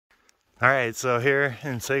Alright, so here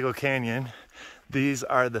in Sego Canyon, these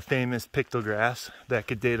are the famous pictographs that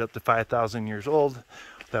could date up to 5,000 years old,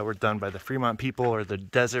 that were done by the Fremont people or the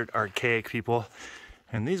desert archaic people.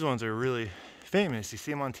 And these ones are really famous. You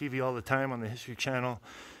see them on TV all the time, on the History Channel,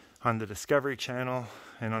 on the Discovery Channel,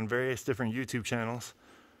 and on various different YouTube channels.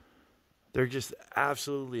 They're just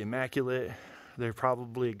absolutely immaculate. They're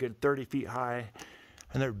probably a good 30 feet high,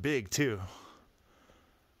 and they're big too.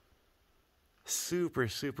 Super,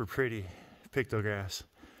 super pretty pictographs.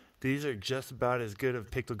 These are just about as good of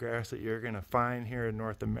pictographs that you're going to find here in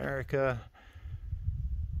North America.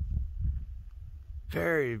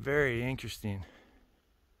 Very, very interesting.